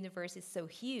the universe is so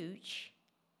huge,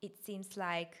 it seems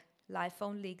like life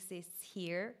only exists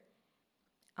here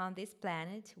on this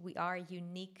planet. We are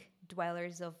unique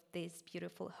dwellers of this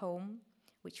beautiful home,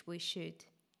 which we should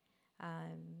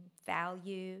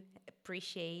value,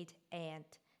 appreciate, and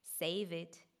save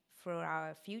it for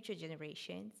our future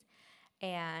generations.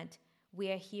 And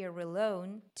we are here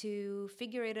alone to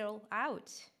figure it all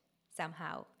out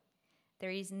somehow. There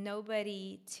is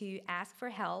nobody to ask for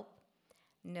help.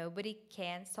 Nobody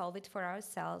can solve it for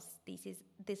ourselves.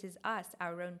 This is us,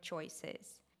 our own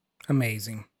choices.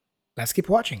 Amazing. Let's keep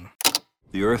watching.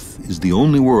 The Earth is the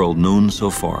only world known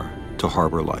so far to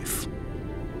harbor life.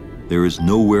 There is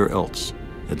nowhere else,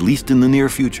 at least in the near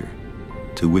future,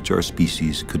 to which our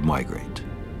species could migrate.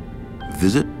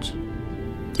 Visit?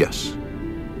 Yes.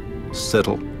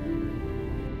 Settle?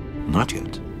 Not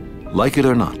yet. Like it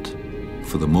or not,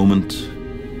 for the moment,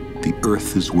 the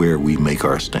Earth is where we make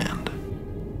our stand.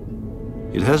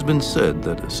 It has been said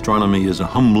that astronomy is a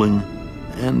humbling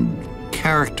and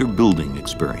character-building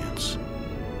experience.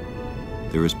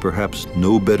 There is perhaps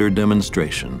no better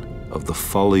demonstration of the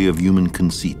folly of human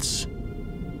conceits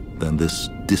than this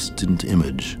distant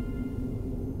image.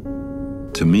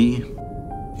 To me,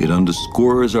 it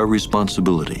underscores our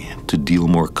responsibility to deal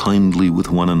more kindly with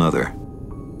one another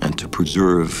and to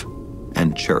preserve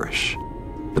and cherish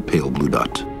the pale blue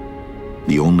dot,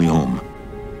 the only home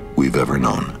we've ever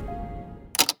known.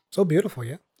 So beautiful,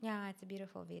 yeah? Yeah, it's a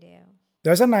beautiful video.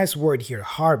 There's a nice word here,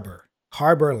 harbor.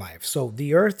 Harbor life. So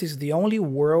the Earth is the only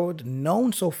world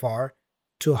known so far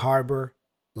to harbor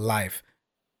life.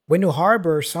 When you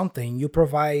harbor something, you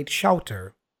provide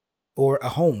shelter or a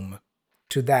home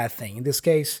to that thing. In this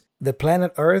case, the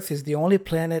planet Earth is the only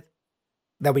planet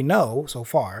that we know so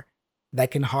far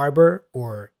that can harbor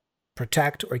or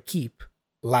protect or keep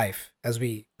life as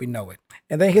we know it.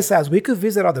 And then he says, we could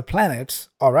visit other planets,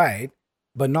 all right,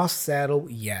 but not settle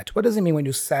yet. What does it mean when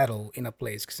you settle in a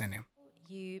place, Ksenia?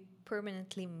 You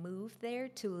permanently move there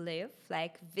to live.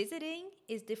 Like visiting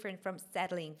is different from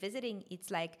settling. Visiting,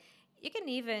 it's like you can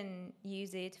even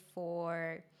use it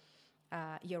for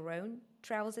your own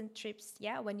travels and trips.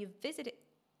 Yeah, when you visit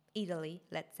Italy,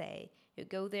 let's say, you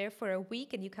go there for a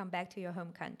week and you come back to your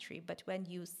home country. But when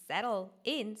you settle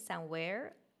in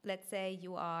somewhere, let's say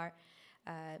you are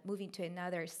moving to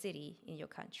another city in your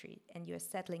country and you're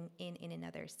settling in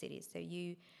another city. So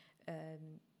you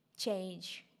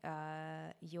change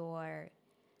your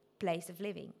place of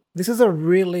living. This is a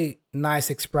really nice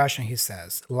expression, he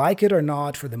says. Like it or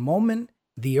not, for the moment,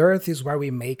 the Earth is where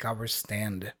we make our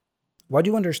stand. What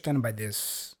do you understand by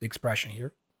this expression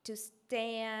here? To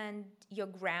stand your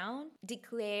ground,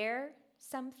 declare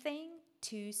something,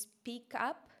 to speak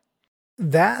up.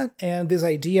 That and this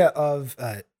idea of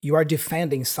you are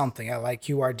defending something, like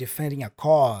you are defending a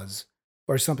cause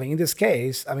or something. In this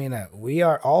case, I mean, we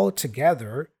are all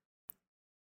together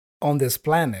on this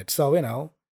planet.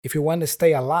 So, if you want to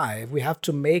stay alive, we have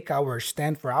to make our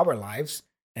stand for our lives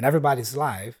and everybody's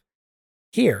life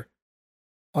here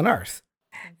on Earth.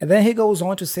 And then he goes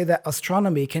on to say that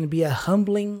astronomy can be a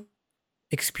humbling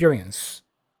experience.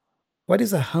 What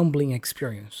is a humbling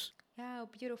experience? Yeah,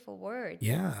 beautiful word.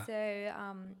 Yeah. So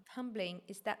humbling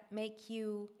is that make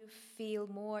you feel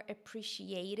more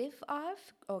appreciative of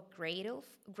or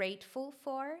grateful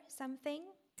for something.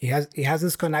 It has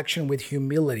this connection with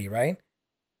humility, right?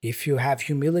 If you have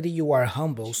humility, you are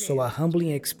humble. So a humbling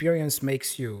experience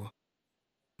makes you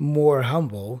more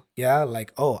humble. Yeah,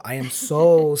 like, oh, I am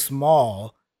so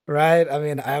small, right? I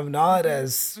mean, I'm not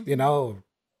as,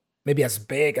 maybe as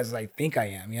big as I think I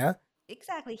am, yeah?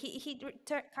 Exactly. He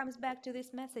comes back to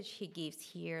this message he gives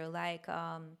here, like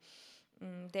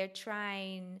they're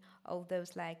trying all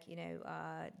those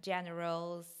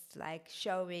generals, like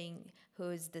showing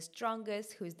who's the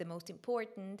strongest, who's the most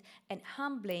important, and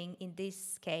humbling in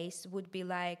this case would be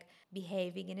like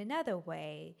behaving in another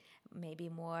way, maybe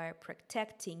more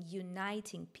protecting,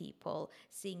 uniting people,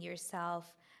 seeing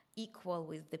yourself equal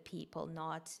with the people,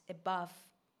 not above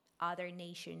other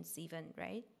nations even,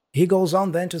 right? He goes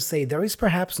on then to say, there is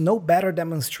perhaps no better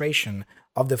demonstration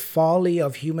of the folly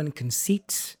of human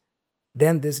conceit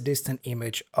than this distant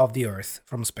image of the Earth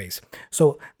from space.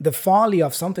 So the folly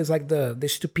of something is like the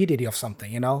stupidity of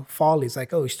something, Folly is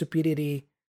like, oh, stupidity,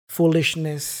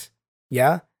 foolishness.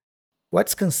 Yeah?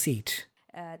 What's conceit?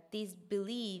 These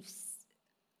beliefs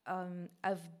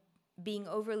of being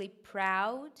overly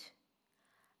proud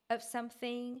of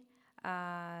something,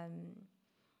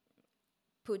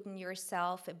 putting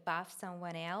yourself above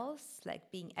someone else,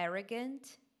 like being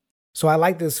arrogant. So I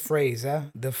like this phrase,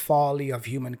 the folly of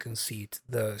human conceit,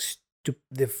 the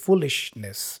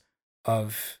foolishness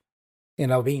of,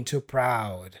 being too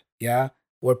proud, yeah,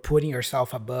 or putting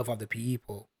yourself above other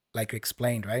people, like you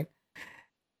explained, right?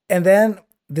 And then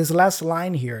this last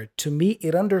line here, to me,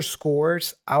 it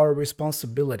underscores our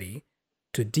responsibility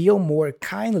to deal more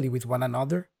kindly with one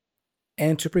another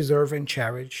and to preserve and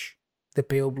cherish the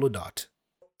pale blue dot.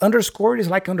 Underscored is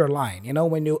like underline.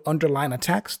 When you underline a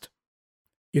text,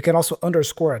 you can also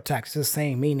underscore a text. It's the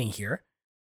same meaning here.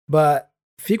 But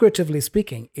figuratively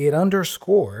speaking, it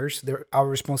underscores our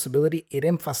responsibility. It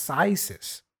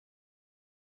emphasizes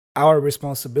our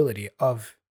responsibility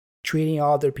of treating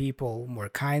other people more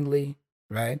kindly,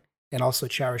 right? And also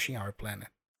cherishing our planet.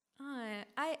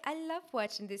 I love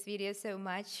watching this video so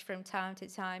much from time to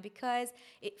time because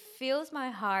it fills my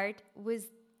heart with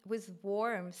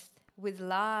warmth, with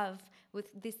love, with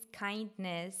this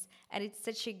kindness, and it's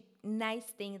such a nice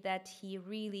thing that he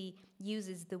really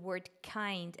uses the word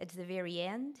kind at the very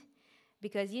end,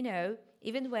 because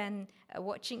even when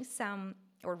watching some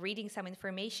or reading some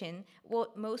information,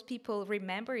 what most people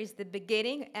remember is the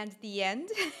beginning and the end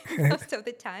most of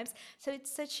the times. So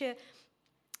it's such a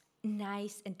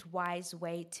nice and wise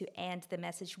way to end the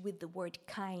message with the word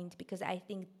kind, because I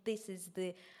think this is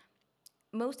the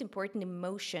most important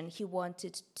emotion he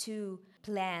wanted to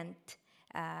plant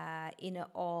in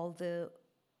all the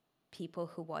people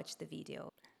who watch the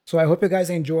video. So I hope you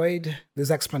guys enjoyed this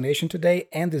explanation today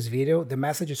and this video. The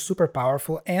message is super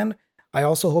powerful, and I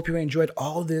also hope you enjoyed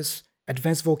all this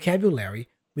advanced vocabulary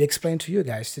we explained to you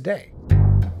guys today.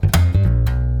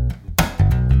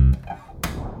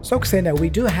 So Ksenia, we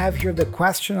do have here the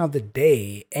question of the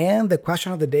day, and the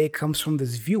question of the day comes from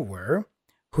this viewer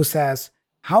who says,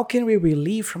 how can we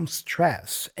relieve from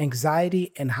stress,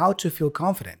 anxiety, and how to feel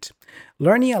confident?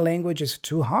 Learning a language is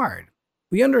too hard.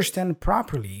 We understand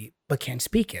properly, but can't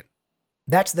speak it.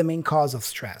 That's the main cause of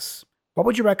stress. What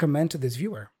would you recommend to this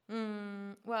viewer?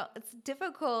 Well, it's a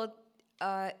difficult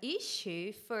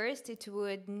issue. First, it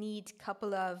would need a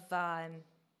couple of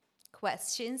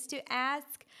questions to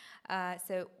ask.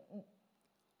 So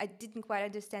I didn't quite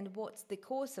understand what's the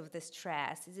cause of the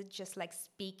stress. Is it just like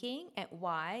speaking, and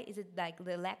why? Is it like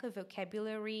the lack of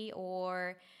vocabulary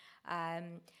or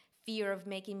fear of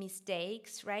making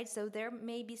mistakes, right? So there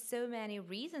may be so many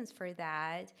reasons for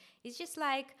that. It's just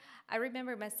like, I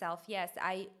remember myself, yes,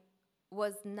 I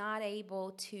was not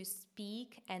able to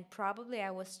speak and probably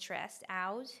I was stressed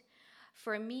out.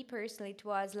 For me personally, it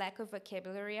was lack of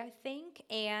vocabulary, I think,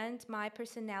 and my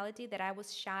personality, that I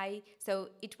was shy. So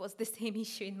it was the same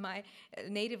issue in my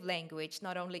native language,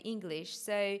 not only English.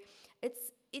 So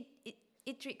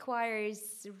it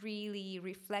requires really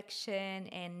reflection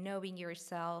and knowing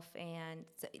yourself, and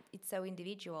so it's so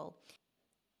individual.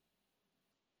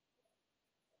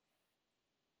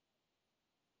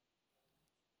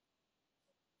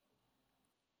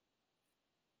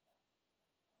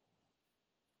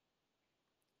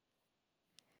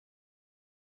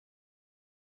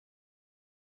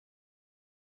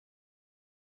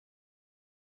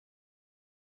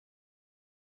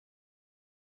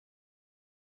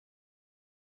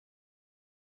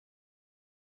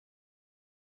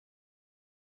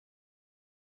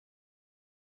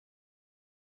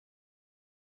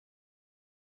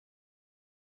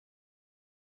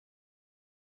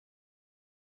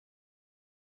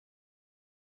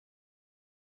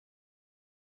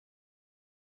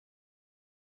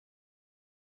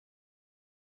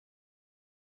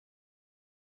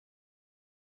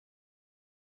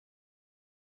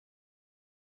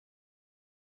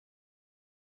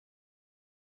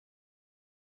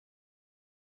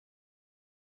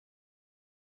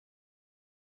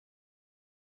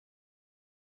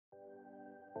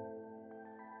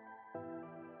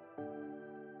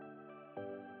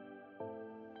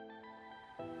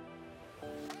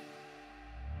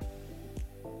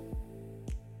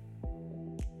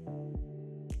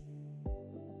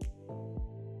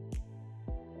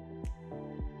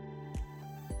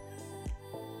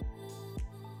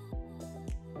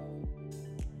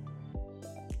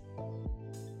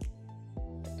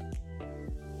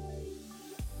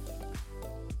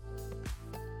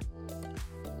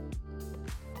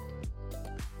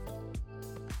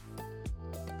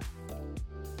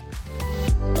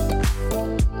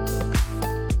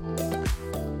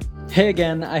 Hey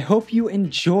again, I hope you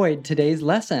enjoyed today's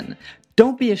lesson.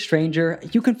 Don't be a stranger.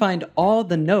 You can find all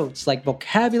the notes like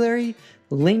vocabulary,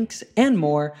 links, and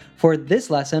more for this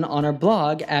lesson on our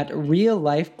blog at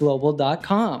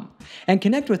reallifeglobal.com. And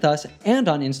connect with us and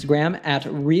on Instagram at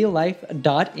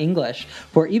reallife.english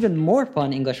for even more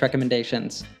fun English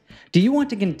recommendations. Do you want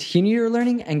to continue your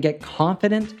learning and get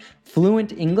confident,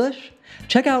 fluent English?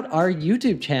 Check out our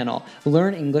YouTube channel,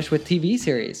 Learn English with TV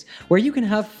series, where you can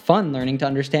have fun learning to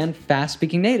understand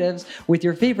fast-speaking natives with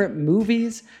your favorite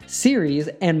movies, series,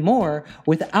 and more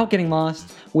without getting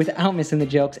lost, without missing the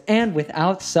jokes, and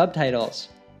without subtitles.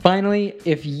 Finally,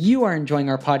 if you are enjoying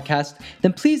our podcast,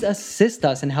 then please assist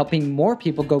us in helping more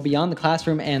people go beyond the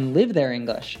classroom and live their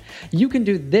English. You can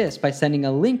do this by sending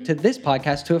a link to this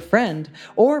podcast to a friend,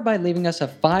 or by leaving us a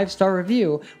 5-star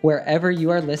review wherever you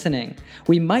are listening.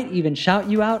 We might even shout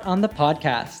you out on the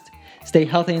podcast. stay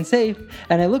healthy and safe,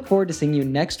 and I look forward to seeing you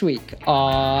next week.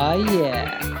 Aw,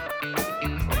 yeah.